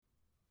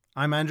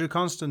I'm Andrew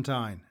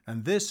Constantine,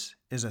 and this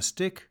is A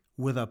Stick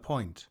with a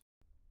Point.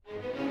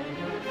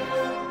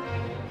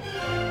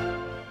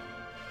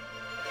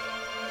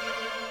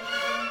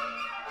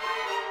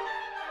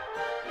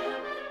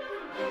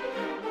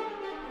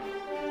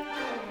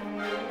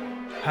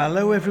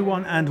 Hello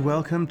everyone and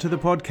welcome to the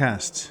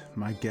podcast.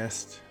 My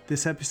guest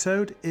this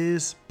episode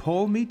is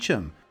Paul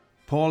Meecham.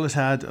 Paul has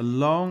had a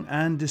long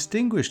and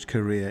distinguished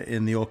career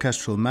in the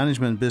orchestral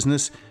management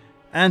business,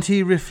 and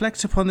he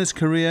reflects upon this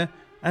career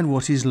and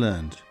what he's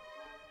learned.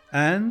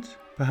 And,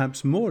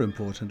 perhaps more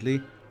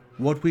importantly,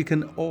 what we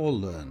can all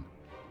learn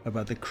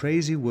about the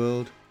crazy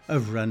world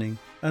of running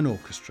an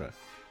orchestra.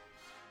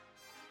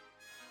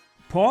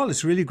 Paul,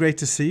 it's really great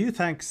to see you.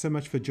 Thanks so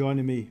much for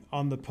joining me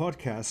on the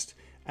podcast.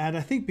 And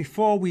I think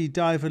before we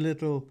dive a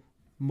little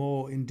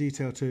more in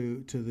detail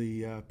to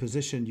the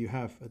position you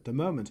have at the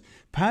moment,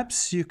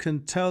 perhaps you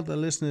can tell the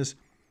listeners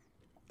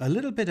a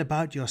little bit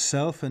about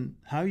yourself and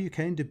how you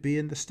came to be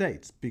in the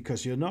States,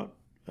 because you're not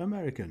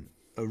American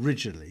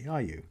originally,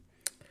 are you?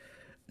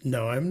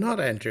 No, I'm not,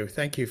 Andrew.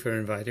 Thank you for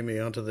inviting me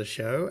onto the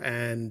show.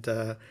 And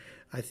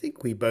I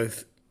think we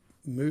both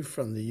moved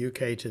from the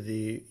UK to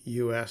the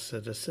US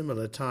at a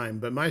similar time,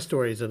 but my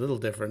story is a little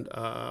different.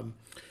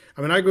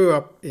 I grew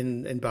up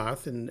in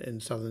Bath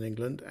in southern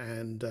England,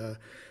 and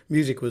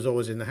music was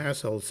always in the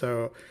household.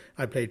 So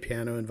I played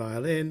piano and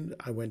violin.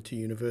 I went to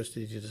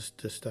university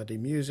to study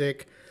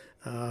music,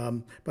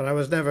 but I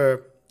was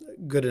never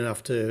good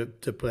enough to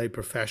play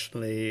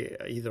professionally,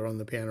 either on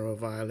the piano or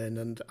violin.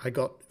 And I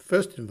got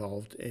first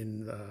involved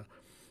in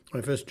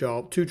my first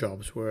two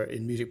jobs were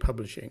in music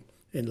publishing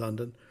in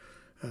London.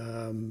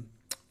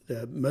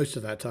 Most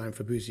of that time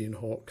for Boosey and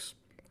Hawkes.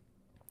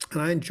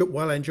 And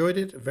while I enjoyed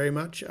it very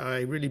much,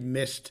 I really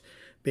missed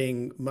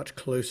being much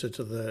closer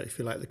to the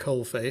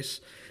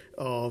coalface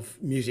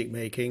of music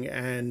making,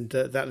 and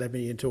that led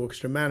me into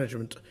orchestra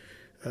management.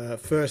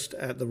 First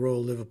at the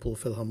Royal Liverpool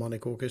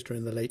Philharmonic Orchestra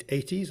in the late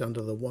 80s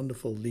under the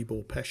wonderful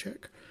Libor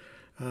Pesek.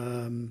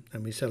 And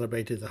we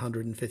celebrated the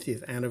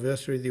 150th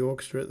anniversary of the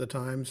orchestra at the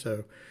time,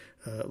 so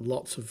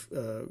lots of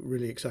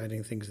really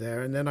exciting things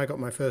there. And then I got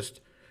my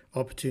first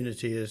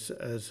opportunity as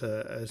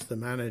the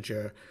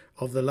manager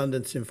of the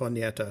London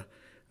Sinfonietta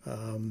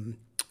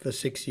for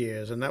 6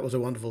 years, and that was a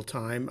wonderful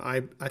time.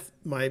 I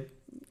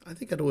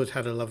think I'd always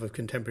had a love of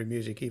contemporary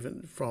music,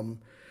 even from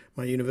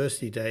my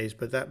university days,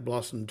 but that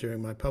blossomed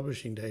during my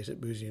publishing days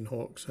at Boosey and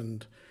Hawkes,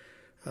 and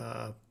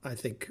I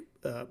think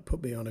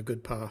put me on a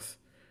good path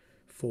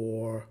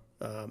for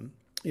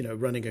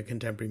running a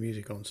contemporary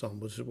music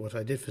ensemble, which is what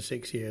I did for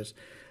 6 years.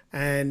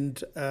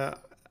 And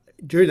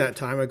during that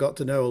time, I got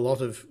to know a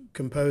lot of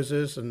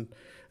composers, and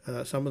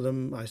some of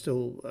them I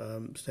still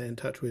stay in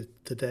touch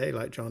with today,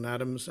 like John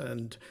Adams.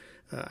 And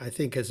I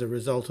think as a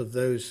result of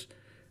those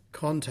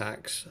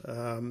contacts,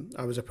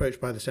 I was approached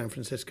by the San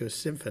Francisco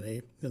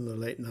Symphony in the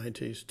late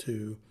 90s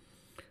to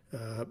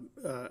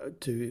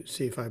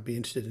see if I'd be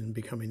interested in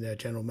becoming their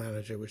general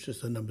manager, which is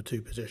the number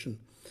 2 position.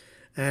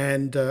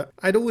 And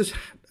I'd always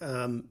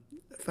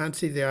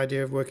fancied the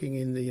idea of working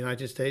in the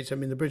United States. I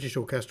mean, the British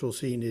orchestral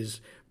scene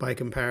is, by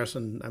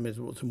comparison,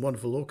 some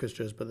wonderful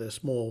orchestras, but they're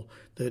small.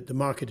 The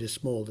market is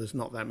small. There's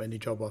not that many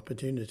job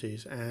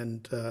opportunities.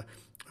 And,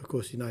 of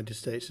course, the United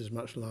States is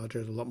much larger,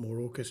 a lot more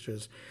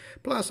orchestras.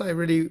 Plus, I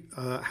really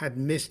had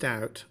missed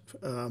out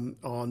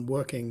on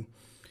working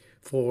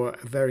for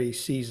a very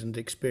seasoned,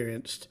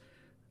 experienced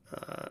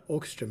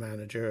orchestra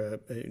manager,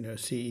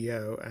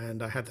 CEO,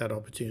 and I had that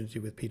opportunity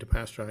with Peter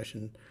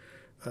Pastreich,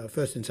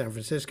 first in San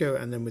Francisco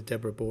and then with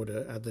Deborah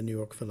Border at the New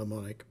York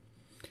Philharmonic.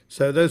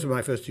 So those were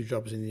my first 2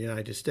 jobs in the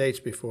United States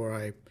before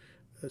I,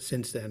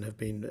 since then, have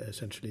been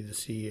essentially the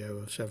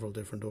CEO of several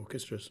different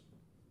orchestras.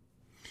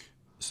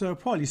 So,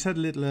 Paul, you said a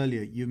little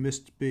earlier you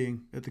missed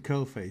being at the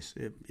coalface.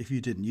 If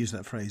you didn't use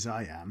that phrase,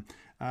 I am.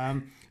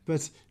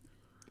 But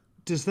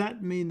does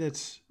that mean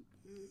that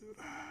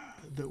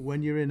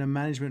when you're in a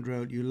management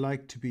role, you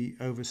like to be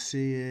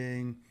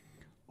overseeing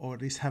or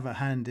at least have a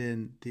hand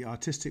in the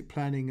artistic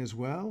planning as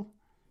well?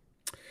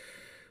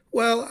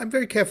 Well, I'm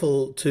very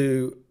careful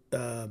to,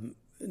 when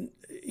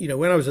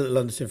I was at the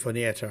London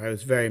Sinfonietta, I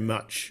was very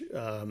much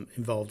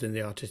involved in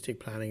the artistic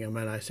planning.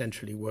 I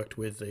essentially worked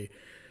with the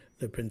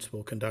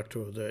principal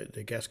conductor or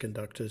the guest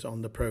conductors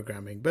on the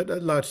programming. But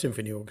at large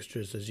symphony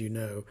orchestras, as you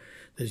know,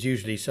 there's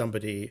usually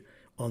somebody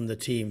on the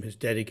team who's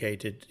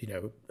dedicated,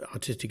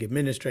 artistic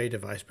administrator,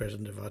 vice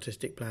president of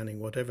artistic planning,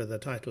 whatever the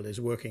title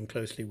is, working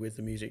closely with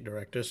the music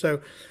director.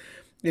 So,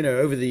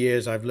 over the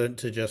years, I've learned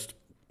to just,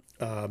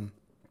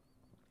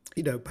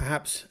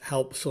 perhaps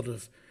help sort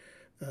of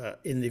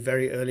in the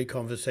very early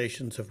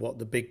conversations of what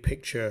the big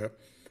picture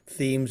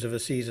themes of a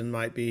season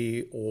might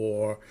be,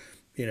 or,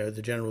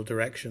 the general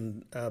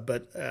direction.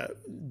 But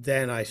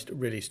then I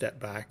really step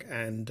back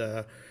and,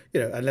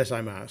 unless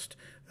I'm asked.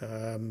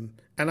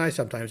 And I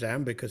sometimes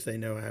am, because they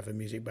know I have a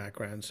music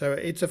background. So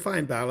it's a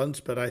fine balance,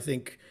 but I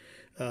think,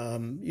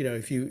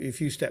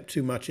 if you step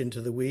too much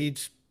into the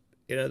weeds,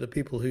 the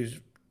people whose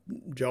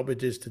job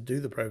it is to do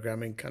the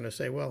programming, kind of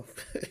say, well,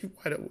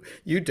 why don't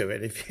you do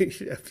it? If you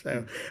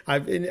so,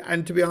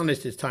 and to be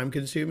honest, it's time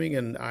consuming,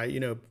 and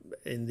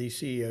in these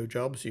CEO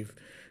jobs, you've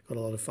got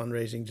a lot of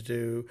fundraising to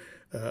do,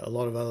 a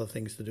lot of other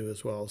things to do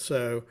as well.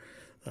 So,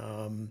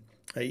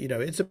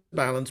 it's a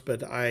balance,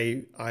 but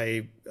I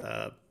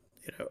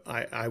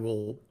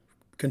will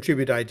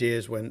contribute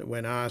ideas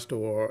when asked,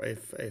 or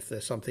if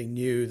there's something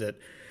new that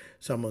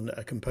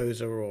a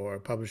composer or a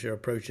publisher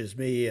approaches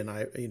me, and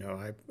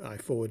I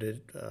forward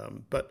it.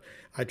 But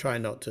I try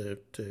not to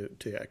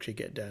actually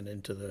get down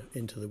into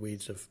the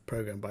weeds of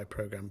program by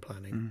program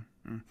planning.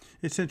 Mm-hmm.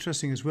 It's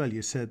interesting as well.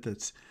 You said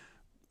that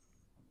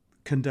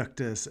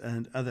conductors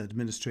and other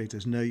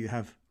administrators know you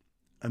have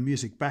a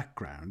music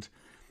background.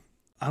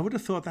 I would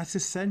have thought that's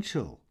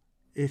essential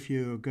if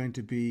you're going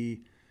to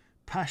be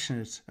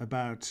passionate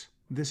about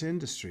this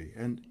industry.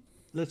 And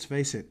let's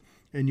face it,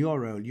 in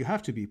your role, you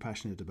have to be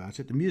passionate about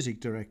it. The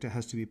music director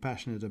has to be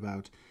passionate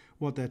about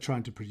what they're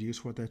trying to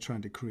produce, what they're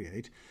trying to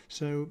create.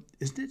 So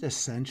isn't it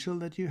essential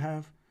that you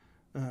have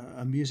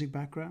a music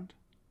background?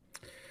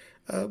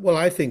 Well,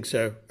 I think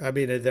so. I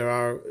mean, there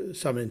are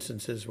some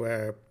instances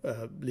where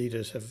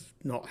leaders have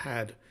not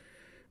had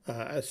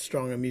as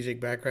strong a music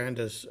background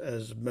as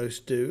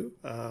most do,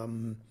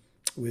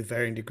 with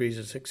varying degrees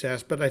of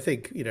success. But I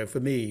think, for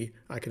me,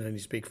 I can only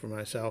speak for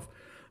myself.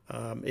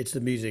 It's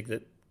the music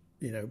that,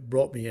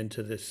 brought me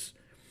into this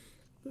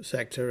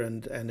sector,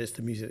 and it's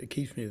the music that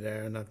keeps me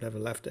there, and I've never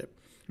left it.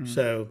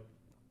 So,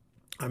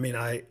 I mean,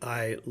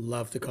 I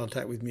love the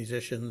contact with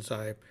musicians.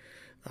 I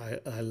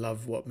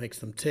love what makes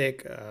them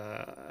tick.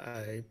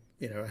 I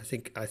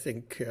think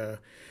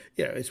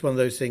it's one of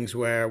those things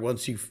where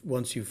once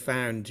you've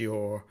found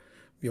your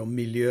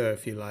milieu,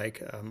 if you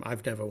like,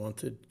 I've never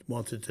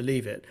wanted to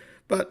leave it.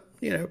 But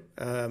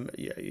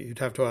you'd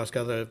have to ask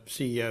other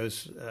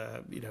CEOs,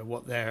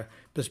 what their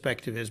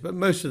perspective is. But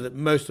most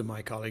of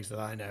my colleagues that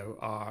I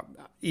know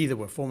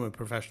were former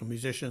professional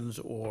musicians,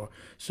 or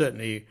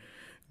certainly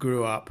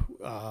grew up,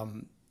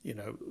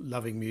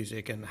 loving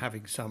music and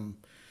having some,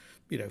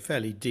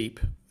 fairly deep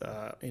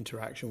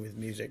interaction with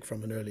music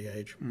from an early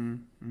age.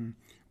 Mm-hmm.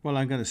 Well,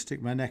 I'm going to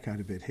stick my neck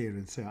out a bit here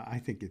and say I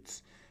think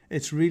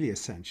it's really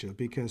essential,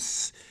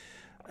 because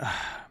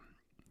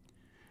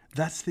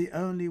that's the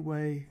only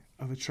way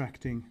of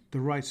attracting the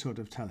right sort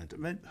of talent. I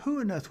mean, who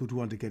on earth would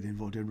want to get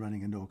involved in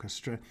running an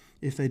orchestra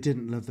if they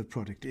didn't love the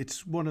product?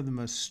 It's one of the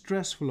most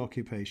stressful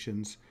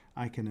occupations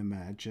I can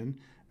imagine,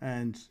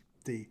 and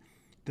the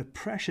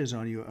pressures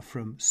on you are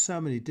from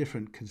so many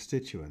different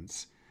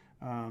constituents.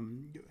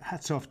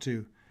 Hats off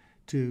to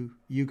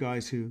you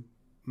guys who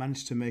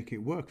managed to make it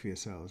work for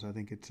yourselves. I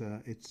think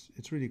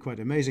it's really quite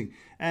amazing.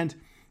 And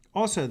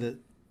also, that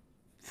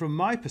from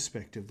my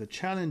perspective, the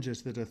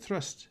challenges that are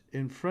thrust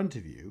in front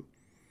of you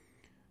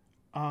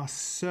are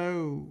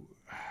so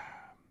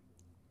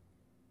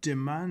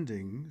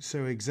demanding,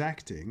 so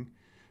exacting,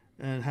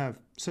 and have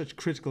such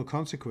critical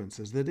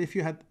consequences that if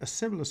you had a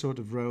similar sort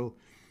of role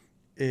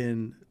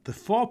in the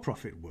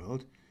for-profit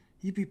world,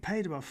 you'd be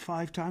paid about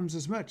 5 times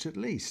as much at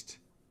least.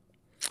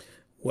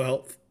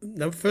 Well,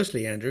 no,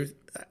 firstly, Andrew,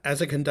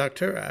 as a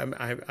conductor,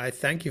 I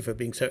thank you for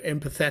being so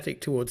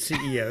empathetic towards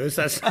CEOs.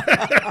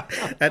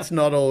 That's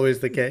not always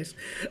the case.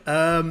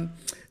 I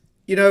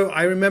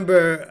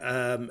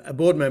remember a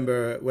board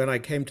member, when I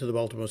came to the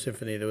Baltimore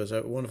Symphony, there was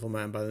a wonderful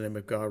man by the name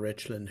of Gar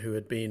Richland, who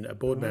had been a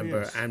board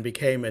member, yes, and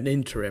became an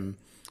interim.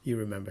 You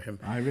remember him?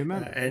 I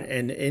remember.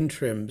 An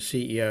interim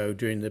CEO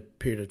during the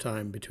period of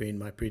time between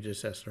my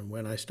predecessor and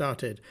when I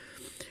started.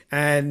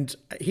 And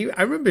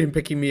I remember him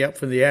picking me up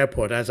from the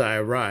airport as I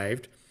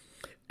arrived.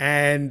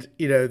 And,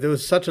 there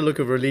was such a look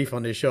of relief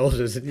on his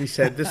shoulders. And he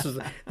said,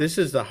 this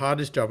is the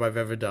hardest job I've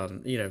ever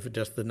done, for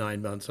just the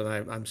 9 months. And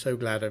I'm so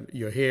glad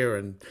you're here.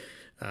 And,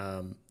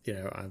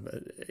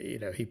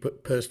 he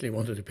personally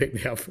wanted to pick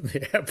me up from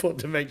the airport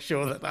to make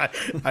sure that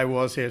I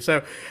was here.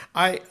 So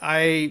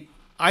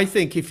I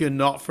think if you're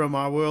not from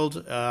our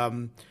world,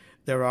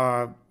 there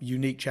are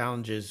unique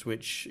challenges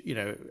which,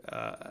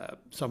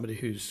 somebody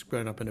who's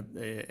grown up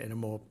in a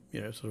more,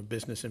 sort of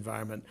business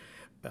environment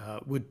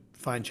would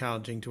find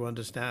challenging to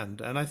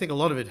understand. And I think a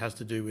lot of it has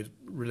to do with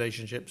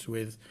relationships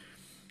with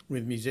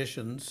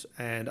musicians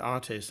and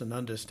artists, and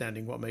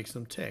understanding what makes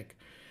them tick.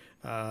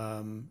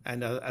 And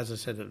as I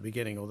said at the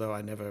beginning, although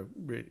I never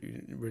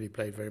really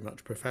played very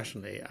much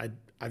professionally,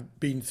 I've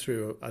been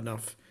through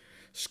enough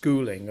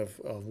schooling of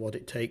what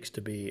it takes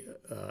to be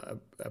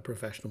a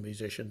professional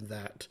musician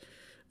that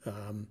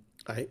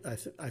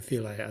I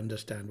feel I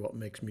understand what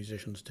makes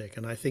musicians tick.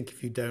 And I think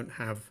if you don't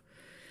have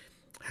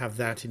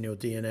that in your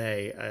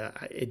DNA,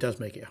 it does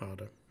make it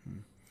harder.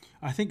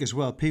 I think as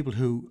well, people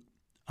who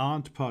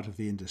aren't part of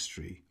the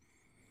industry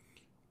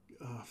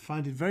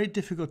find it very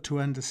difficult to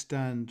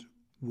understand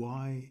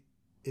why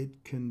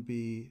it can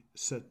be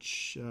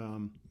such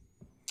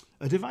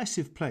a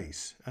divisive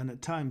place, and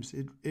at times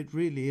it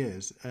really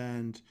is.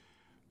 And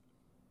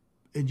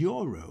in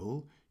your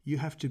role, you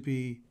have to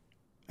be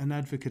an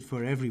advocate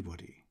for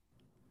everybody,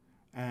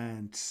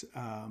 and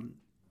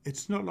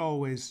it's not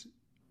always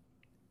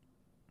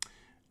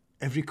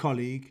every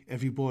colleague,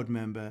 every board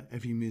member,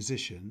 every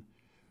musician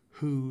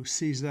who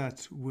sees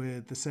that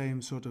with the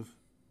same sort of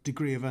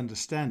degree of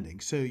understanding.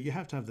 So you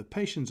have to have the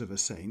patience of a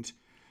saint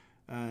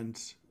and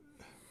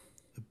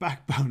the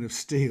backbone of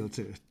steel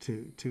to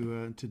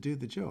do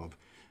the job.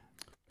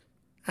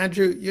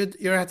 Andrew,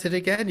 you're at it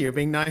again. You're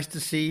being nice to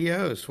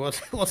CEOs.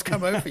 What's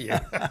come over you?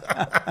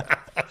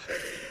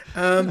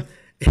 um,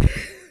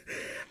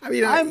 I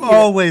mean, I'm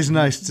always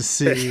nice to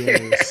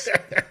CEOs.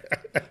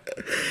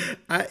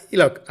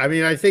 Look, I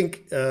mean, I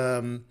think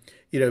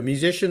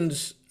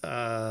musicians.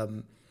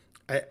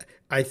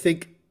 I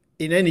think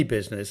in any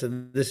business,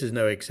 and this is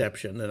no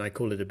exception, and I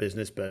call it a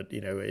business, but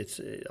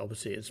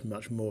obviously it's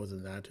much more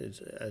than that. It's,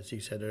 as you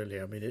said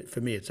earlier. I mean,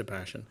 for me, it's a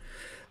passion.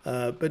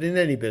 But in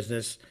any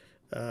business,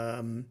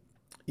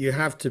 you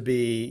have to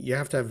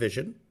have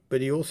vision,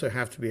 but you also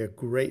have to be a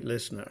great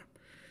listener,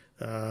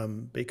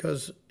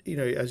 because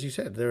as you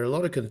said, there are a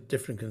lot of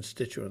different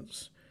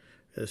constituents.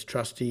 There's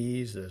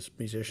trustees, there's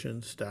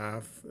musicians,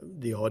 staff,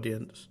 the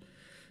audience,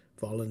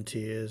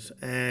 volunteers,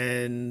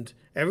 and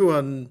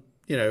everyone,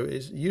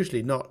 is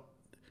usually not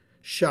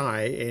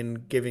shy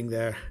in giving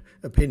their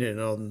opinion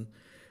on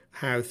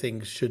how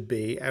things should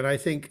be. And I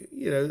think,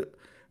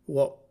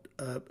 what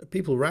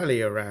people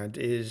rally around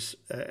is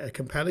a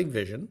compelling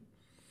vision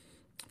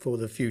for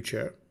the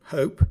future,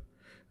 hope,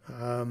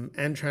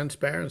 and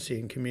transparency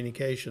in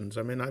communications.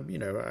 I mean, I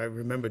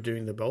remember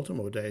during the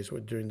Baltimore days,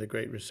 during the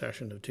Great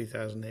Recession of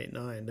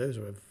 2008-9, those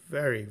were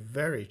very,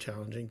 very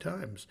challenging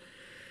times.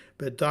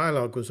 But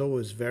dialogue was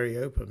always very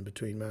open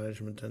between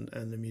management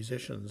and the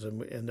musicians.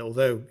 And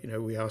although,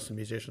 we asked the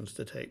musicians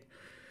to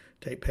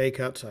take pay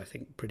cuts, I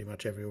think pretty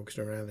much every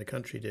orchestra around the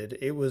country did.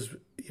 It was,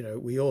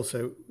 we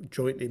also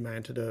jointly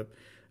mounted a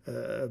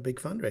big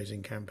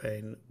fundraising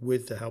campaign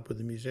with the help of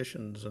the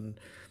musicians. And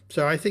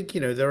so I think,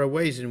 there are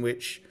ways in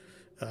which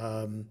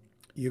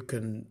you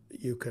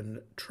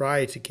can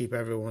try to keep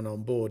everyone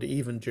on board,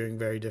 even during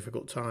very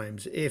difficult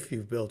times, if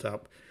you've built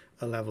up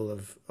a level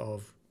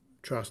of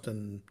trust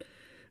and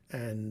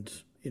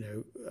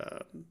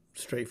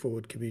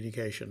straightforward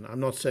communication. I'm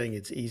not saying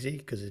it's easy,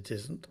 because it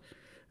isn't,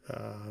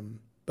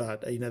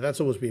 but that's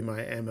always been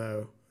my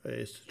MO,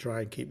 is to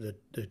try and keep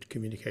the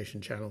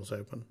communication channels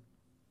open.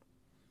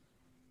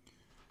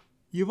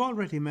 You've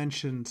already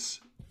mentioned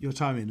your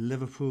time in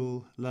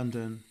Liverpool,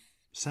 London,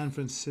 San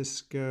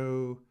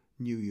Francisco,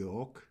 New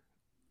York,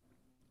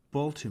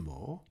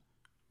 Baltimore.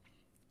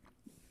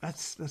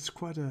 That's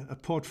quite a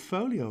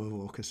portfolio of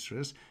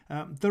orchestras.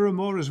 There are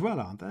more as well,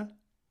 aren't there?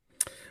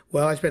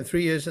 Well, I spent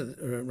 3 years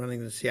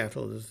running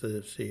Seattle as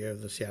the CEO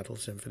of the Seattle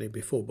Symphony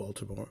before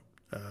Baltimore,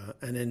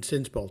 and then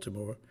since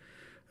Baltimore,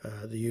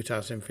 the Utah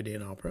Symphony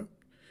and Opera,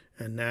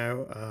 and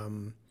now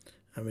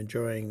I'm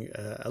enjoying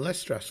a less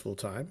stressful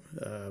time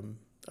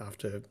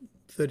after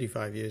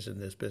 35 years in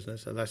this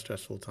business. A less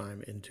stressful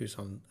time in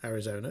Tucson,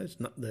 Arizona. It's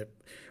not the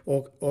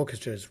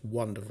orchestra is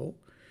wonderful,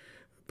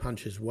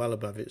 punches well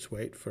above its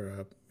weight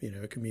for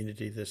a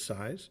community this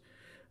size,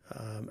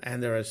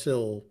 and there are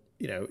still,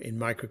 in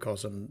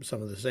microcosm,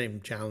 some of the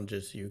same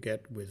challenges you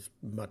get with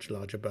much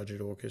larger budget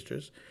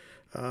orchestras.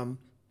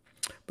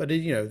 But,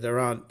 there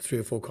aren't 3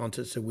 or 4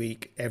 concerts a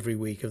week every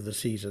week of the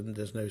season.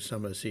 There's no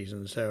summer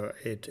season. So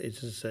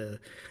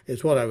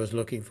it's what I was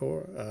looking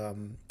for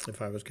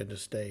if I was going to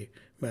stay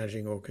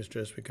managing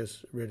orchestras,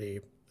 because really,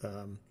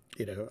 the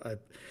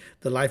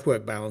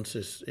life-work balance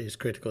is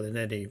critical in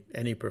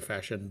any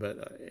profession,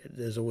 but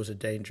there's always a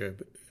danger,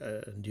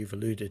 and you've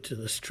alluded to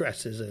the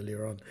stresses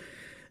earlier on.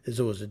 There's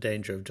always a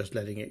danger of just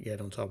letting it get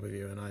on top of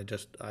you, and I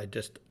just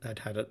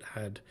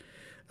had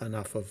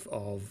enough of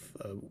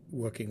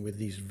working with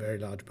these very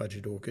large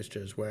budget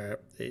orchestras where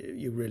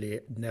you really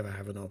never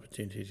have an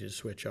opportunity to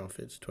switch off.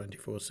 It's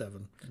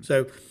 24/7.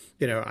 So,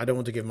 I don't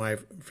want to give my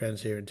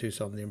friends here in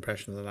Tucson the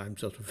impression that I'm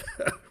sort of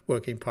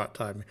working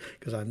part-time,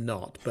 because I'm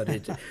not. But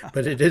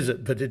it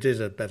is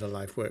a better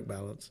life-work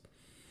balance.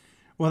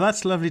 Well,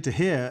 that's lovely to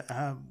hear.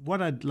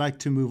 What I'd like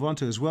to move on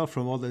to as well,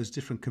 from all those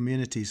different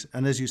communities,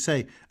 and as you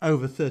say,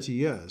 over 30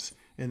 years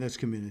in those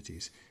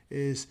communities,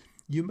 is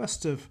you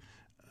must have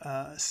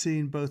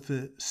seen both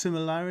the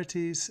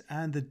similarities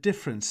and the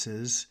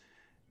differences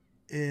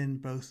in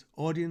both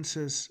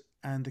audiences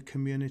and the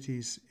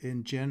communities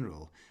in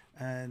general.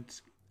 And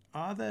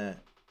are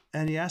there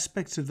any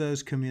aspects of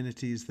those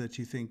communities that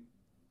you think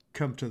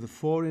come to the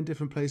fore in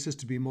different places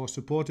to be more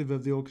supportive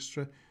of the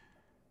orchestra?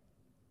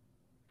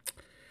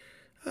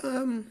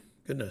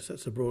 Goodness,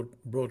 that's a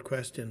broad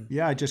question.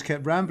 Yeah, I just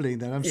kept rambling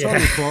then. I'm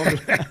sorry, Paul.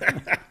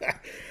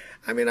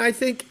 I mean, I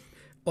think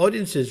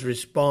audiences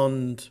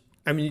respond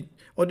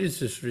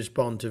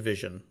to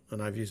vision,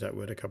 and I've used that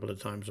word a couple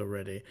of times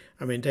already.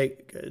 I mean,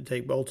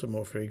 take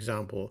Baltimore, for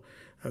example.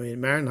 I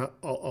mean, Marian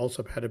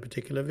Alsop had a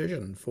particular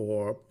vision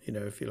for,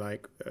 if you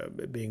like,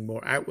 being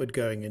more outward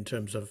going in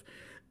terms of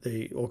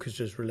the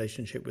orchestra's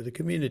relationship with the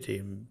community.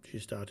 And she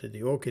started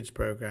the Orchids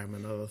program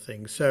and other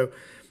things. So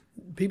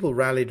people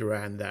rallied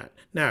around that.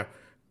 Now,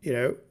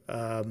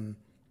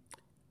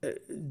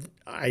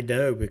 I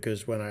know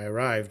because when I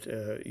arrived,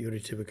 Yuri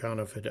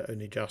Tibekanov had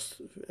only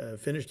just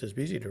finished as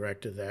music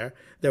director there.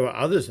 There were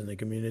others in the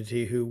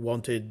community who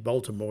wanted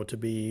Baltimore to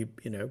be,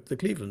 the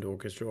Cleveland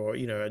Orchestra, or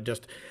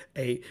just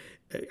a,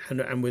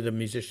 and with a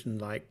musician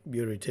like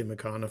Yuri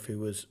Tibekanov, who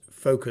was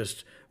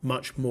focused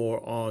much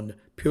more on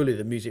purely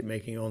the music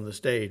making on the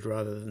stage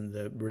rather than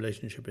the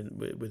relationship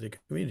with the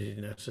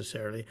community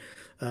necessarily.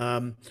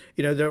 There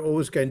are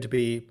always going to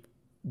be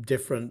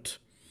different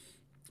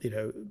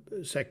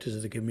sectors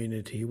of the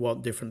community who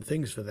want different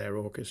things for their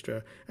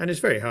orchestra, and it's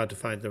very hard to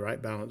find the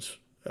right balance,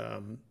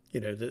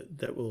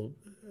 that will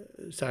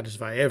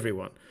satisfy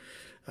everyone.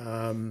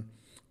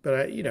 But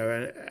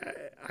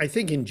I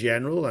think in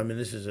general, I mean,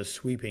 this is a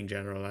sweeping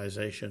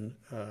generalization.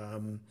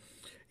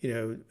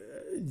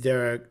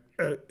 There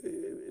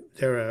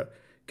are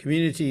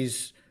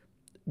communities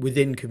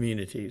within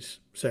communities.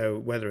 So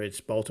whether it's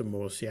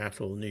Baltimore,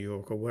 Seattle, New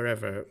York, or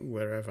wherever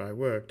I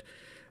worked.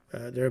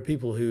 There are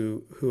people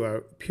who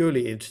are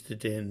purely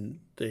interested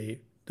in the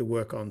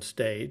work on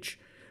stage,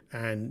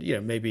 and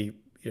maybe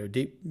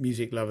deep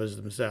music lovers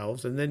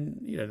themselves, and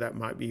then that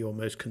might be your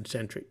most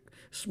concentric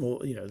small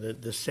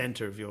the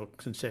center of your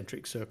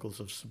concentric circles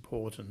of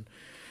support, and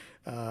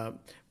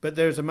but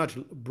there's a much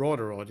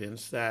broader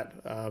audience that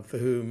for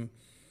whom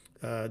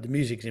the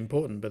music is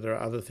important, but there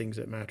are other things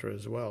that matter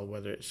as well,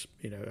 whether it's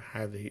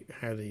how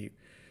the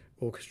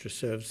orchestra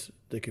serves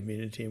the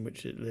community in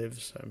which it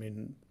lives. I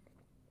mean.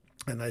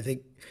 And I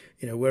think,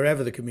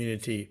 wherever the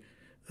community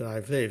that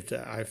I've lived,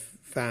 I've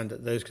found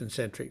that those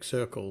concentric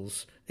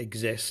circles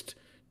exist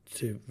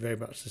to very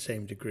much the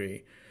same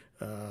degree.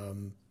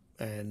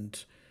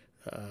 It's,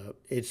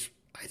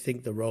 I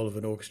think, the role of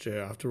an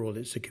orchestra, after all,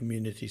 it's a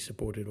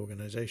community-supported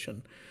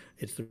organization.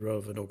 It's the role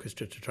of an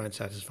orchestra to try and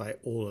satisfy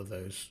all of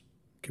those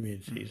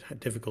communities, how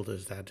difficult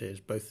as that is,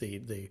 both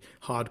the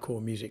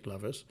hardcore music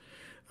lovers,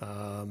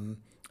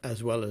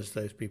 as well as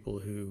those people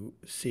who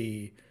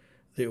see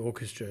the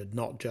orchestra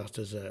not just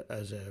as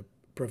a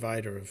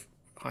provider of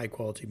high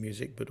quality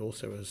music, but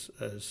also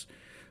as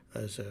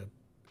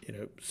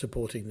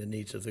supporting the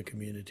needs of the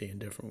community in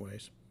different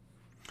ways.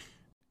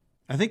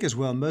 I think as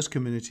well, most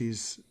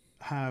communities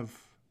have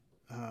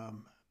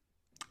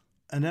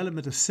an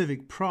element of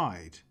civic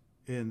pride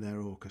in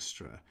their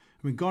orchestra.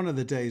 I mean, gone are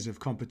the days of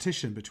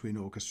competition between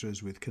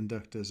orchestras with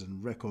conductors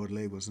and record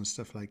labels and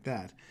stuff like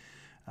that.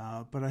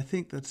 But I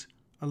think that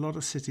a lot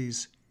of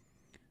cities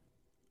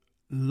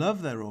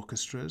love their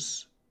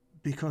orchestras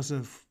because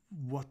of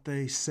what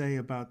they say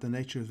about the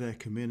nature of their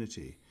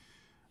community.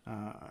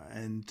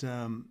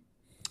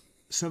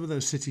 Some of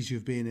those cities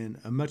you've been in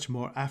are much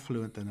more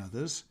affluent than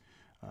others.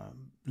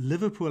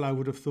 Liverpool, I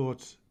would have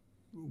thought,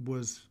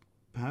 was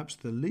perhaps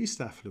the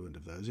least affluent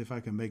of those, if I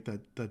can make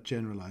that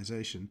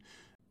generalization.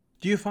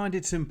 Do you find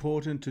it's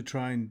important to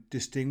try and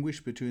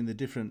distinguish between the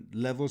different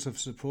levels of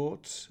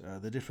support,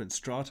 the different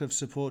strata of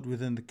support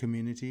within the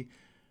community,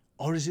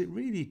 or is it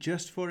really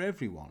just for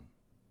everyone?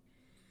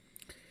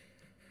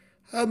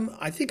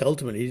 I think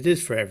ultimately it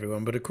is for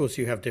everyone, but of course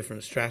you have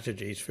different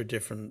strategies for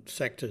different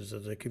sectors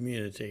of the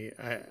community.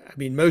 I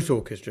mean, most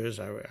orchestras,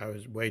 I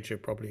would wager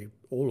probably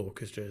all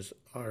orchestras,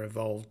 are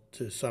involved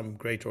to some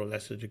greater or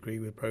lesser degree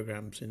with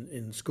programs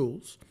in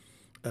schools.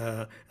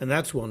 And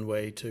that's one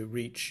way to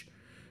reach,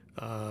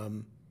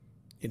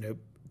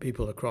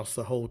 people across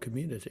the whole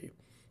community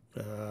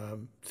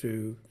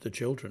through the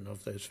children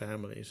of those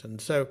families.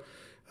 And so,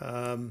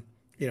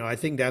 I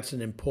think that's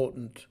an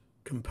important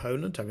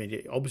component. I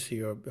mean, obviously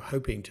you're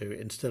hoping to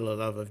instill a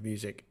love of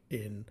music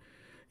in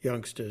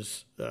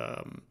youngsters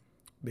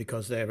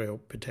because they're a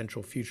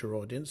potential future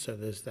audience, so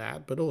there's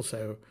that. But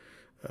also,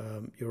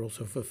 you're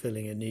also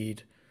fulfilling a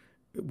need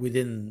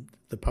within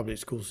the public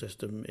school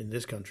system in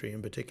this country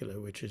in particular,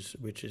 which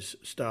is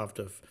starved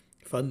of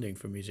funding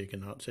for music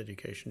and arts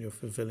education. You're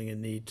fulfilling a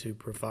need to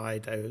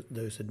provide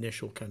those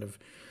initial kind of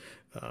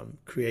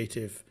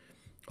creative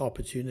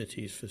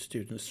opportunities for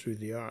students through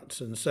the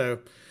arts. And so,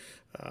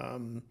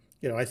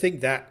 I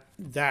think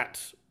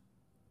that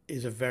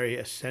is a very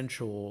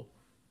essential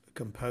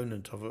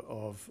component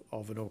of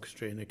an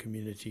orchestra in a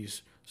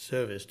community's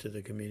service to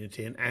the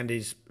community, and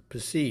is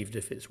perceived,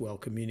 if it's well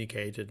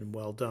communicated and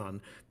well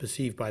done,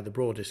 perceived by the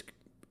broadest,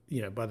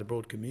 by the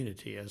broad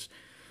community as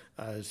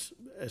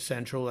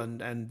essential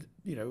and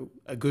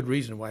a good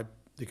reason why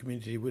the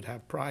community would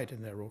have pride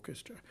in their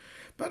orchestra.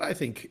 But I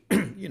think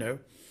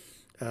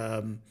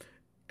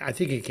I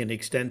think it can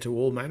extend to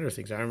all manner of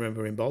things. I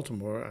remember in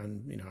Baltimore,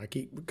 and I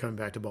keep coming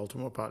back to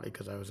Baltimore partly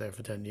because I was there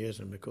for 10 years,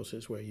 and of course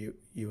it's where you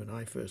and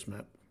I first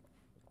met.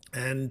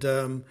 And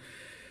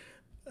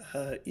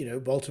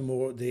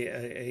Baltimore,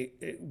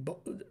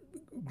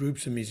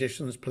 groups of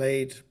musicians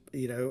played,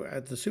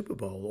 at the Super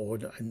Bowl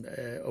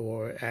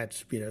or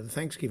at the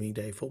Thanksgiving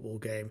Day football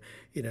game.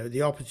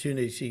 The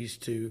opportunities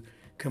to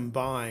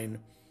combine,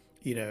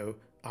 a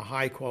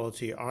high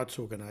quality arts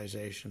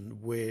organization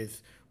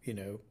with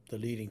the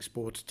leading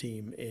sports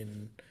team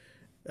in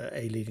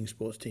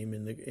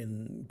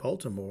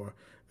Baltimore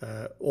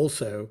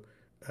also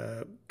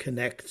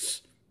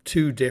connects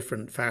two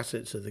different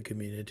facets of the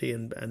community,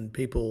 and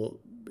people,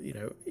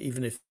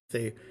 even if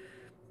they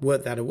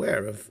weren't that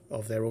aware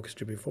of their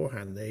orchestra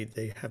beforehand,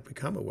 they have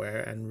become aware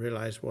and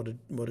realize what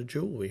a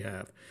jewel we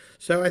have.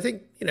 So I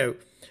think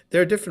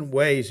there are different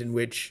ways in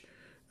which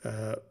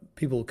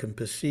people can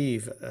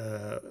perceive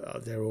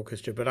their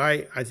orchestra, but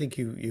I think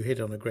you hit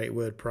on a great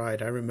word,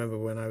 pride. I remember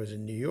when I was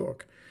in New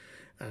York,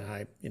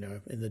 and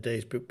in the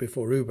days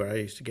before Uber, I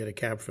used to get a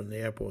cab from the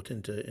airport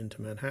into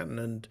Manhattan,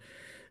 and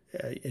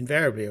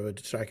invariably I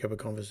would strike up a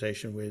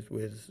conversation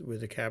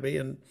with a cabbie,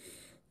 and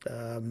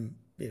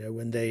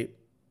when they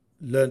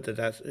learned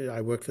that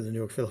I worked for the New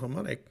York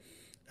Philharmonic,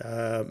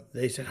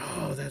 they said,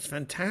 "Oh, that's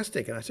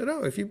fantastic." And I said,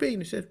 "Oh, have you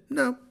been?" He said,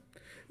 No,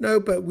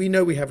 but we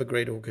know we have a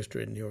great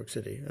orchestra in New York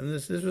City." And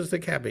this was the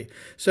cabbie.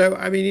 So,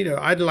 I mean,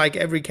 I'd like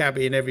every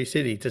cabbie in every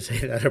city to say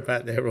that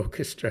about their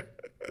orchestra.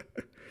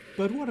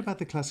 But what about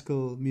the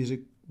classical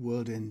music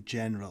world in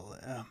general?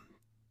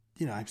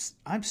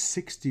 I'm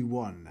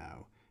 61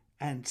 now,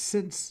 and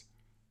since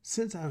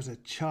I was a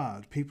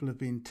child, people have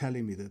been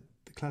telling me that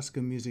the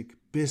classical music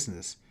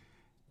business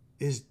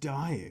is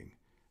dying,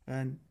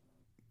 and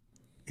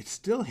it's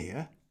still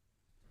here.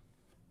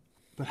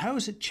 But how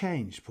has it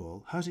changed,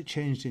 Paul? How has it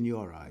changed in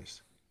your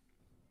eyes?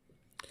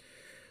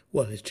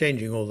 Well, it's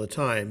changing all the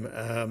time.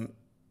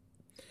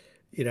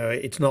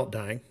 It's not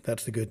dying.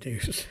 That's the good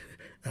news.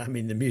 I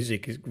mean, the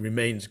music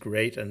remains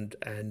great,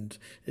 and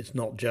it's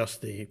not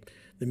just the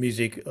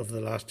music of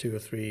the last 2 or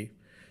 3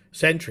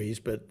 centuries,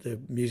 but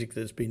the music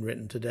that's been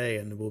written today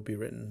and will be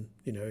written,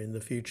 in the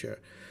future.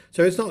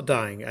 So it's not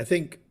dying. I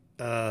think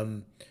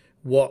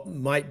what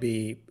might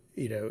be,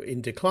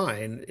 in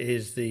decline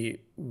is the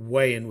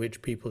way in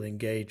which people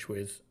engage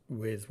with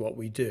what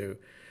we do.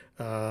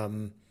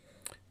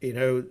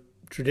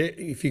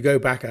 If you go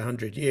back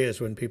 100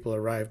 years, when people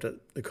arrived at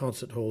the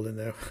concert hall in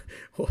their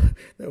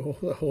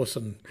horse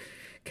and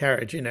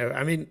carriage,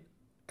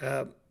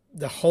 the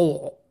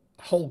whole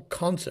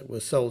concert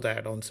was sold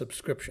out on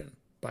subscription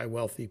by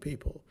wealthy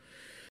people.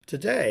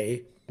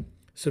 Today,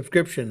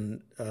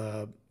 subscription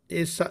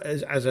is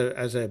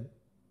as a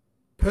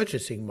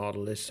purchasing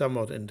model is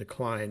somewhat in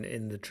decline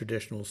in the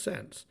traditional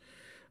sense.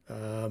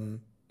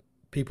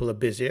 People are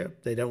busier.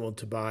 They don't want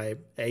to buy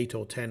 8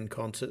 or 10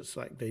 concerts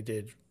like they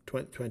did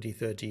 20,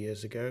 30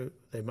 years ago.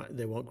 They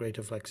want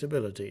greater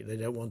flexibility. They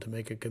don't want to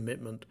make a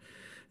commitment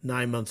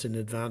 9 months in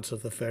advance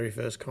of the very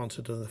first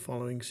concert of the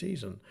following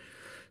season.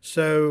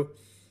 So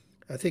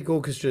I think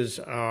orchestras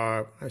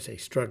are, I say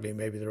struggling,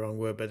 maybe the wrong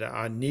word, but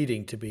are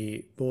needing to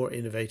be more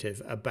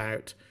innovative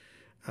about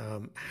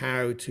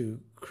how to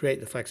create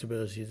the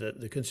flexibility that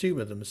the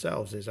consumer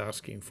themselves is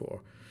asking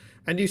for.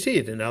 And you see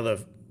it in other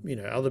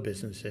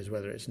businesses,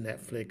 whether it's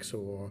Netflix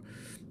or,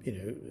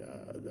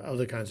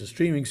 other kinds of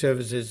streaming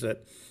services,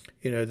 that,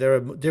 there are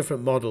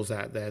different models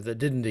out there that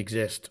didn't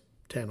exist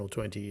 10 or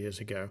 20 years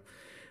ago.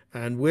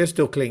 And we're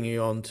still clinging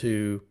on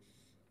to,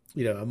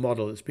 a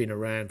model that's been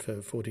around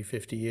for 40,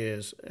 50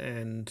 years.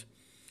 And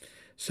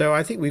so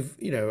I think we've,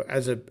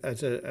 as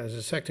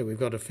a sector, we've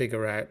got to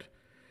figure out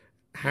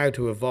how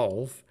to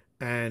evolve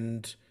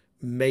and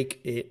make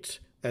it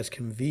as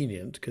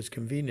convenient, because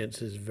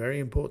convenience is very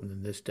important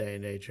in this day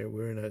and age.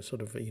 We're in a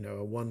sort of,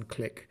 a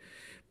one-click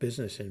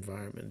business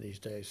environment these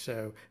days.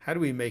 So how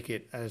do we make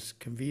it as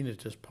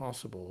convenient as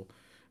possible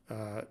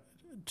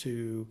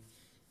to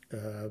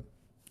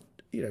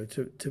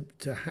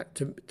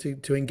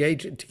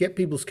engage, to get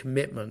people's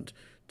commitment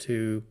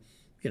to,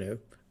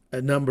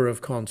 a number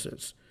of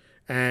concerts?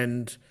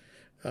 And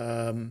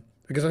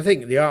because I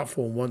think the art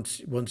form,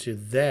 once you're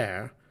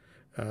there,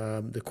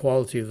 the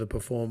quality of the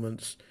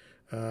performance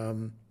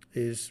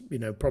is,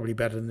 probably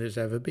better than it's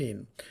ever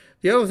been.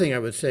 The other thing I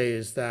would say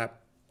is that,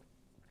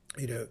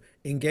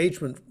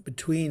 engagement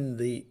between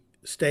the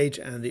stage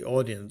and the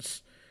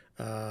audience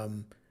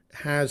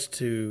has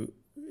to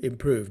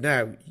improve.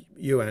 Now,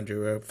 you,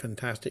 Andrew, are a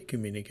fantastic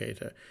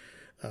communicator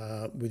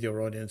with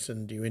your audience,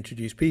 and you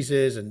introduce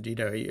pieces, and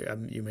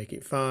you make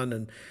it fun,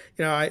 and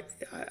I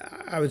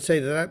would say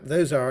that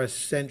those are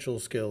essential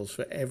skills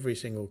for every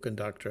single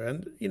conductor.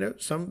 And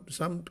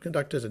some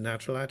conductors are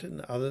natural at it,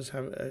 and others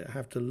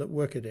have to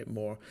work at it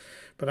more.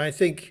 But I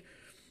think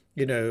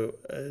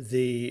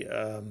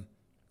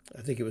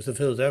I think it was the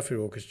Philadelphia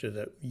Orchestra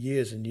that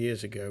years and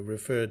years ago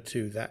referred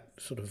to that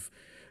sort of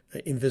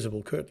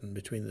invisible curtain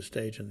between the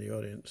stage and the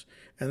audience,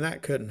 and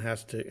that curtain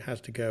has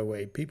to go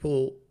away.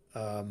 People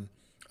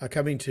are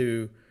coming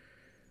to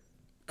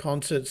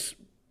concerts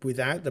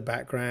without the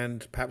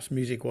background. Perhaps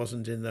music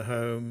wasn't in the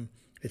home.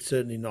 It's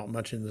certainly not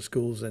much in the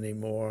schools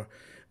anymore.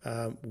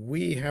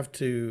 We have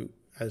to,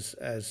 as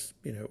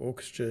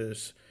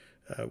orchestras,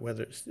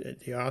 whether it's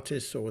the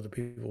artists or the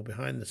people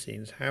behind the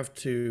scenes, have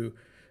to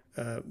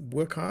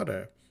work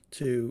harder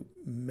to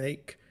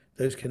make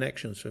those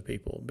connections for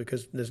people,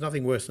 because there's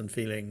nothing worse than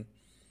feeling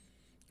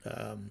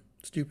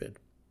stupid,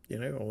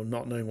 or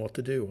not knowing what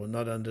to do, or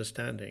not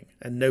understanding,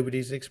 and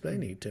nobody's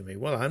explaining it to me.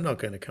 Well, I'm not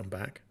going to come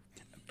back.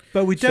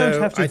 But we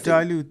don't have to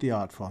dilute the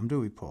art form, do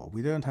we, Paul?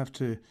 We don't have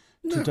to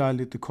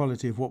dilute the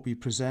quality of what we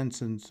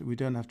present, and we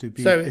don't have to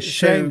be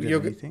ashamed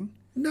of anything.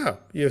 No,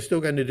 you're still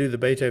going to do the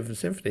Beethoven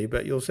Symphony,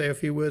 but you'll say a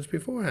few words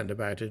beforehand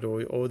about it,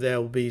 or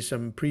there'll be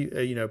some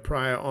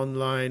prior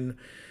online,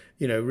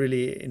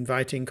 really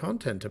inviting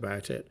content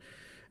about it.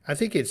 I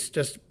think it's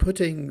just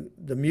putting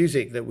the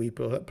music that we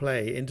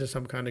play into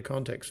some kind of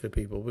context for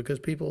people, because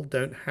people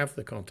don't have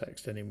the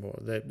context anymore.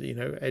 That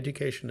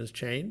education has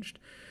changed,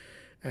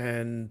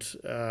 and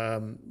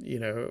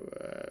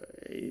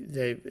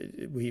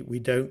we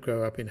don't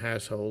grow up in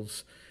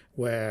households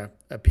where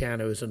a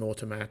piano is an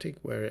automatic,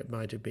 where it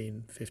might have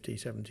been 50,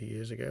 70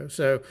 years ago.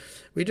 So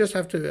we just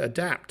have to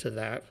adapt to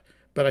that.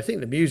 But I think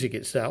the music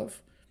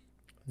itself,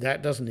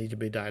 that doesn't need to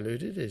be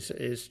diluted.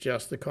 It's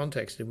just the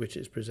context in which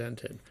it's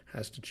presented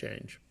has to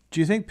change. Do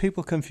you think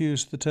people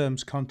confuse the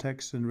terms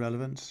context and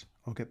relevance,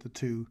 or get the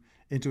two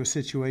into a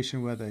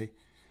situation where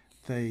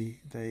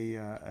they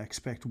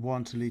expect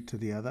one to lead to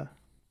the other?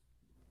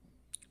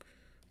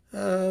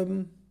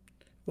 Well,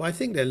 I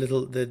think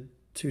the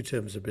two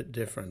terms are a bit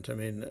different. I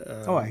mean,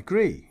 Oh, I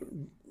agree.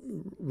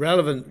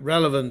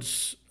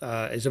 relevance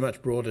is a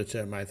much broader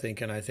term, I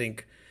think, and I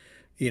think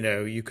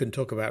you can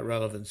talk about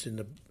relevance in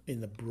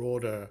the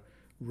broader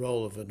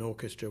role of an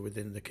orchestra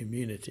within the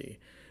community.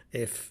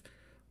 If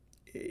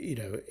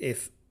and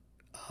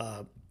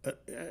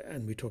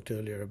we talked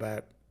earlier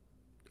about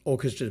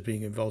orchestras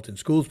being involved in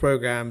schools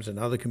programs and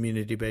other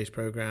community-based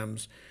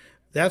programs,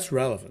 that's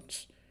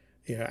relevance.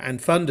 And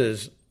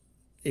funders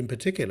in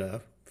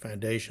particular,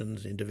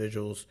 foundations,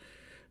 individuals,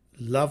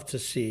 love to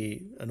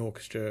see an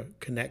orchestra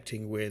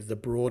connecting with the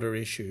broader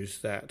issues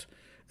that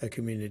a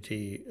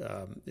community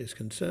is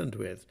concerned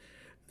with.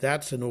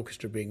 That's an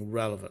orchestra being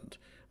relevant.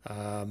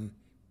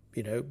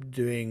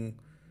 Doing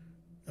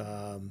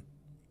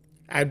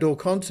outdoor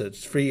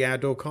concerts, free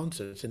outdoor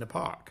concerts in a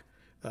park,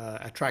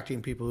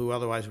 attracting people who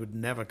otherwise would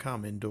never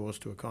come indoors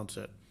to a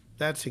concert.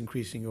 That's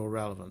increasing your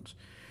relevance.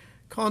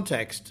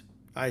 Context,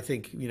 I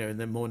think, in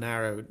the more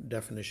narrow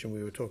definition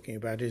we were talking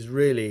about, is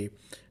really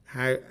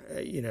how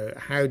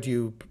do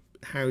you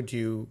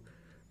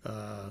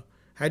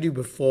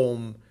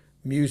perform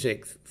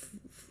music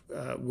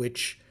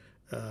which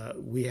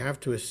we have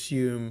to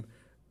assume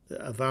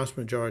a vast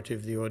majority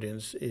of the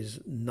audience is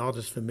not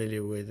as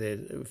familiar with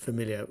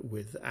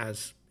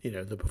as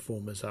the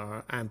performers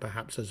are, and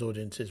perhaps as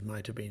audiences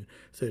might have been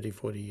 30,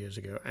 40 years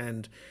ago.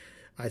 And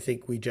I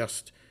think we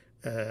just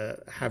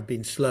have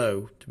been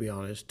slow, to be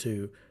honest,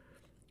 to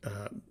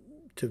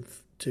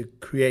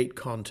create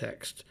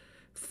context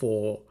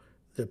for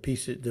the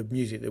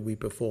music that we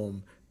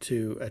perform,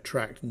 to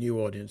attract new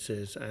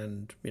audiences,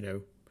 and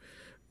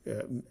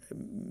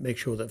make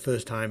sure that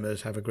first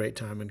timers have a great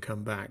time and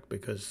come back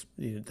because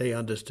they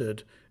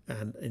understood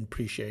and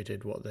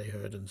appreciated what they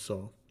heard and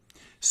saw.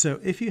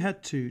 So if you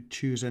had to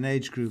choose an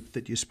age group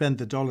that you spend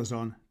the dollars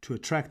on to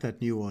attract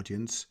that new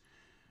audience,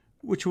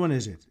 which one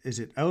is it? Is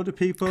it older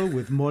people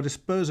with more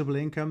disposable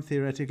income,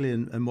 theoretically,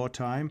 and more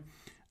time?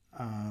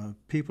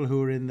 People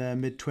who are in their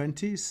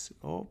mid-20s,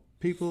 or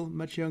people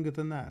much younger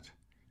than that?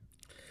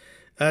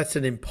 That's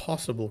an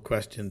impossible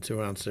question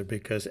to answer,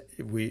 because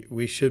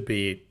we should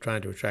be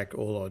trying to attract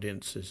all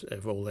audiences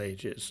of all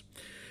ages.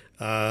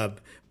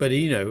 But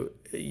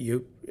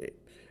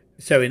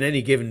so in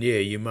any given year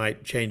you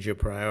might change your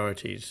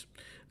priorities.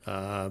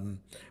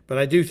 But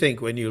I do think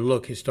when you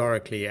look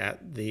historically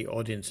at the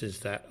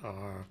audiences that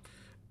are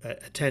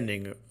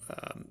attending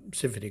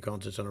symphony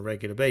concerts on a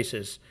regular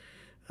basis,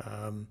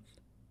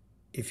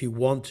 if you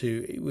want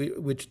to,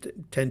 which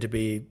tend to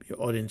be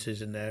audiences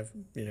in their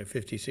 50s,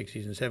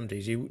 60s, and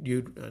 70s,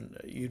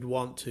 you'd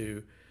want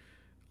to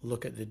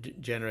look at the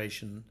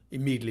generation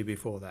immediately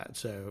before that.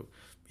 So,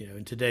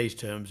 in today's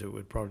terms, it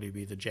would probably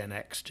be the Gen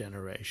X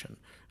generation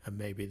and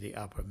maybe the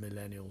upper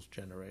millennials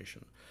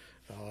generation,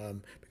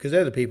 because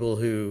they're the people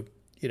who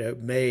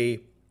may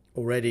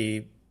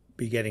already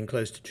be getting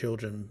close to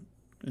children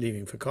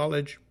leaving for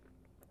college,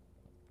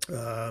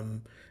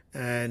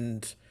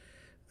 and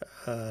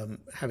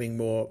having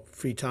more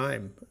free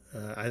time.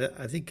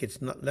 I think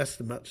it's not less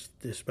than much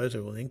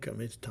disposable income,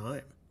 it's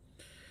time.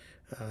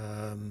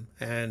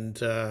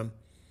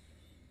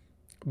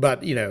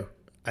 But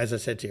as I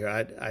said to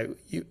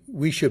you,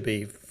 we should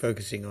be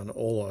focusing on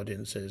all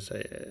audiences,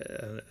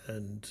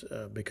 and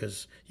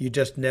because you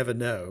just never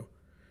know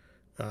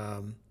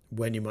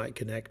when you might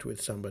connect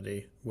with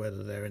somebody,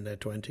 whether they're in their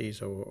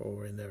 20s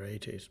or in their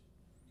 80s.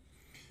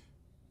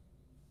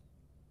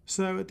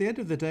 So at the end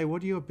of the day,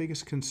 what are your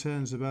biggest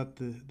concerns about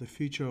the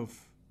future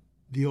of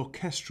the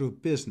orchestral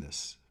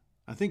business?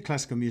 I think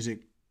classical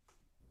music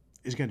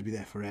is going to be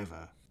there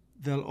forever.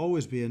 There'll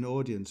always be an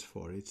audience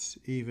for it,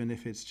 even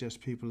if it's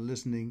just people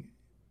listening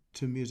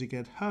to music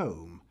at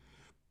home.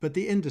 But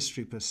the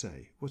industry per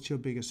se, what's your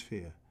biggest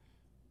fear?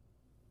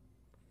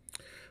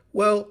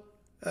 Well,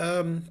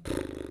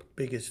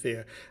 biggest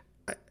fear.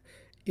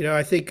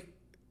 I think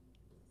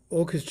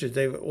orchestras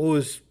have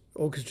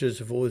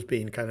always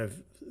been kind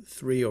of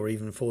three or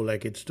even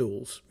four-legged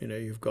stools.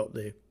 You've got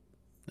the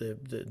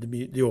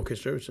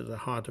orchestra, which is the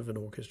heart of an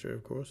orchestra,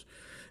 of course.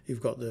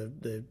 You've got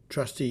the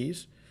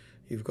trustees,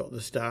 you've got the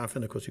staff,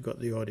 and of course you've got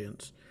the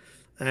audience.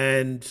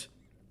 And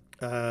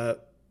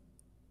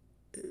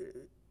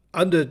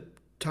under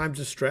times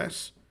of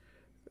stress,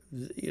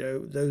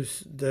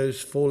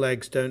 those four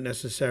legs don't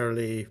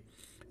necessarily,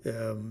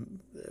 perhaps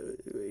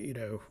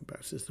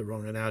it's the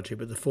wrong analogy,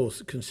 but the four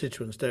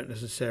constituents don't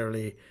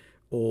necessarily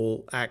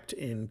all act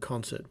in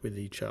concert with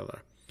each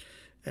other.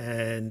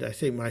 And I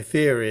think my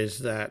fear is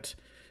that,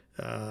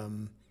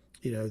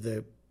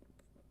 the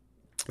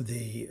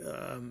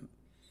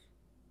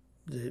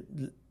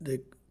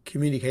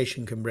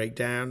communication can break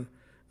down,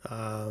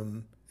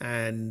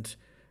 and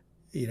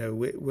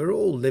we're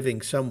all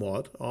living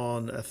somewhat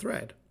on a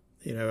thread,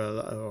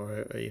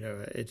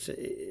 it's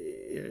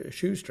a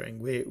shoestring.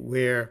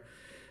 We're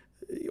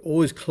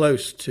always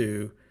close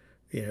to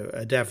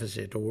a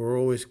deficit, or we're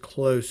always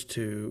close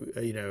to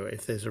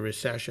if there's a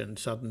recession,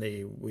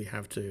 suddenly we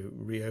have to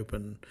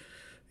reopen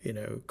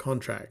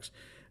contracts.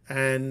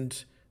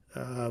 And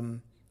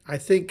I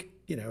think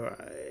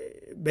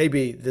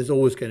maybe there's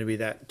always going to be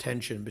that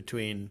tension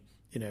between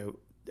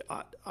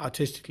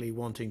artistically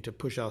wanting to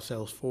push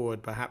ourselves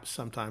forward, perhaps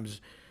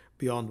sometimes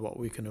beyond what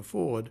we can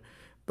afford.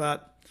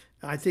 But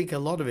I think a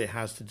lot of it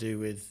has to do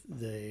with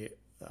the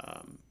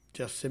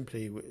just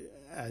simply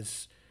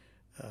as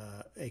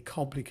a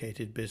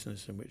complicated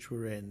business in which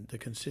we're in. The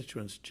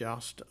constituents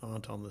just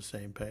aren't on the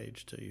same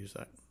page, to use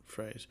that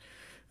phrase,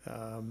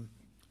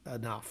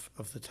 enough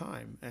of the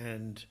time.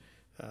 And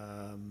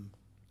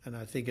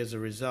I think as a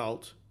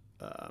result,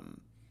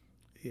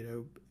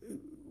 the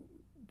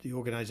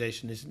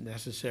organization isn't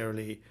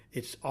necessarily,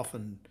 it's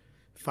often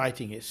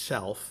fighting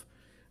itself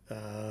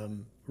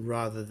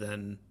rather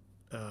than,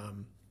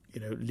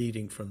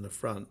 leading from the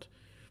front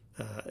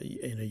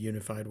in a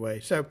unified way.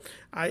 So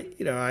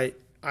I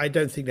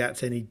don't think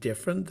that's any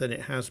different than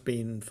it has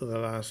been for the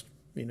last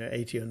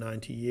 80 or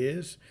 90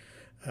 years.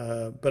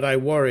 But I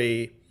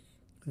worry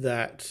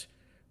that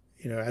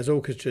as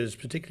orchestras,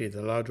 particularly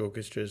the large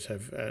orchestras,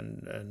 have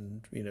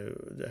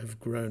have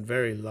grown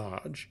very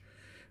large,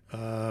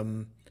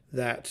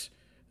 that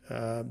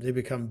they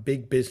become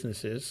big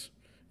businesses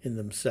in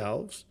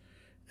themselves,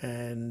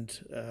 and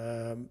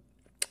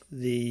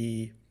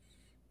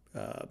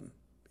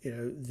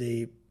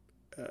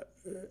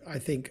I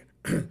think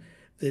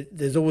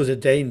there's always a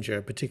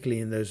danger,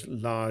 particularly in those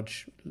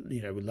large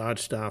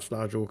staffs,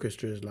 large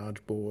orchestras,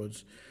 large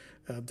boards,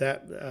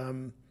 that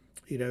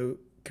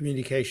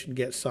communication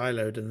gets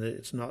siloed, and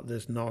there's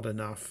not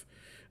enough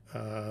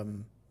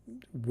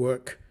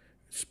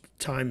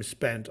time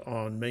spent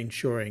on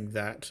ensuring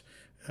that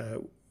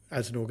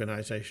as an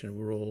organization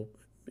we're all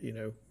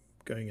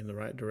going in the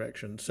right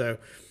direction. So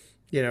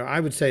I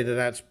would say that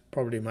that's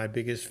probably my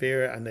biggest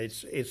fear, and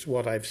it's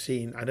what I've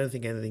seen. I don't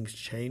think anything's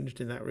changed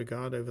in that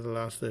regard over the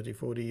last 30,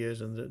 40 years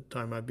and the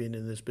time I've been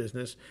in this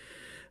business.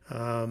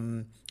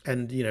 And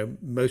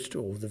most,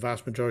 or the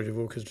vast majority of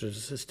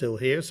orchestras are still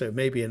here, so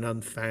maybe an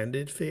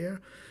unfounded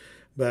fear,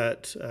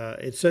 but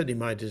it's certainly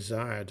my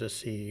desire to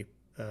see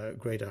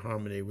greater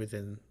harmony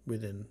within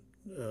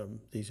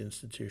these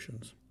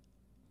institutions.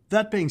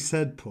 That being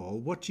said, Paul,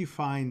 what do you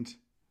find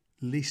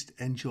least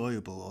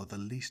enjoyable or the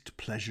least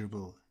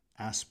pleasurable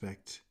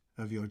aspect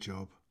of your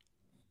job?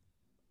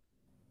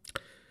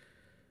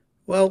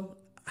 Well,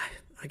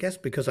 I guess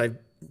because I've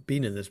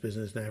been in this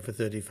business now for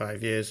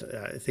 35 years,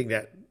 I think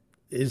that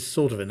is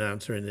sort of an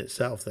answer in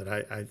itself, that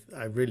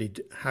I really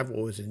have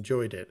always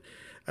enjoyed it.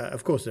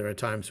 Of course, there are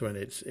times when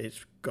it's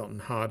gotten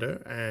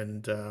harder,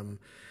 and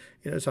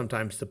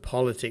sometimes the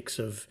politics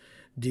of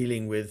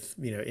dealing with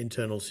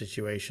internal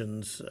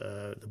situations,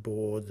 the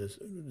board,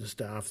 the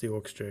staff, the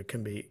orchestra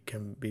can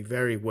be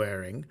very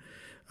wearing.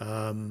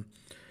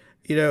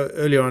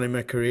 Early on in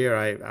my career,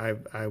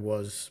 I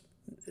was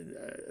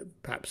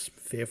perhaps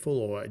fearful,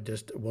 or I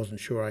just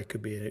wasn't sure I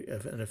could be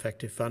an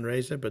effective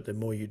fundraiser. But the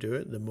more you do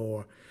it, the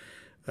more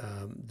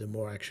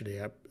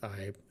actually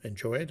I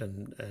enjoy it,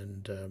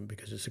 and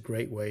because it's a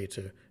great way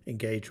to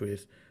engage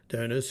with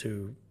donors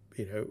who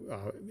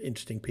are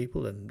interesting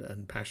people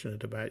and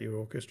passionate about your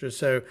orchestra.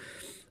 So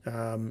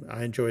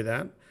I enjoy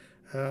that.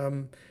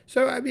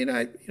 So I mean,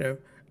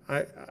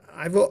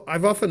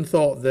 I've often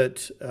thought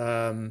that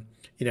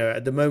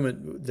at the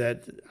moment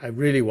that I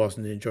really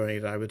wasn't enjoying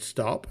it, I would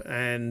stop,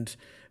 and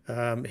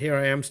here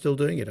I am still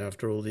doing it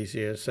after all these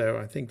years. So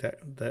I think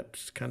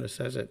that kind of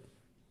says it.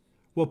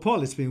 Well,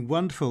 Paul, it's been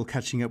wonderful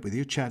catching up with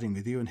you, chatting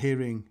with you, and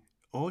hearing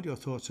all your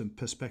thoughts and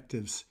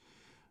perspectives,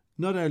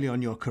 not only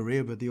on your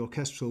career, but the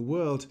orchestral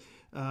world.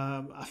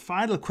 A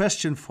final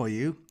question for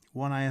you,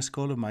 one I ask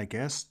all of my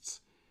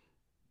guests.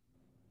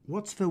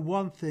 What's the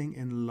one thing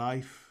in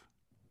life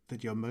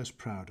that you're most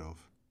proud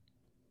of?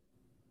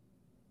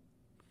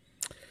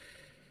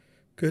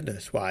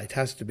 Goodness, well, it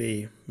has to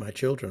be my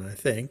children, I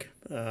think.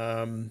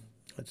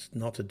 It's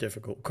not a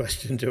difficult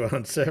question to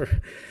answer.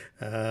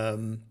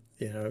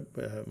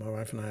 My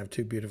wife and I have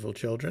two beautiful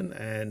children,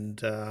 and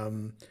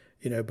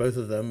both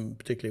of them,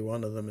 particularly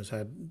one of them, has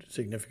had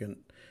significant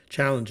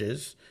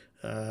challenges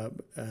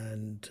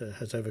and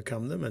has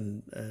overcome them,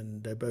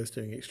 and they're both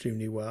doing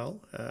extremely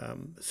well.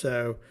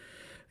 So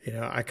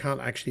I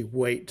can't actually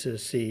wait to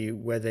see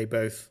where they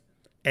both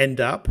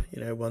end up.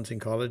 One's in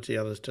college, the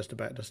other's just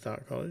about to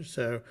start college.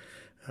 So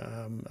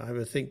I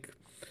would think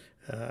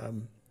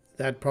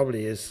that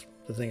probably is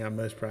the thing I'm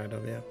most proud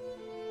of, yeah.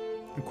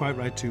 You're quite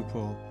right too,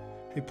 Paul.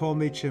 Hey, Paul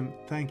Meecham,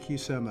 thank you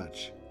so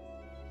much.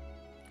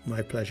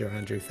 My pleasure,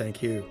 Andrew.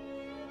 Thank you.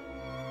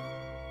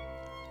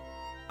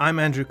 I'm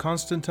Andrew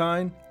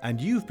Constantine, and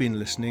you've been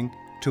listening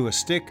to A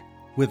Stick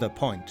with a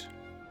Point.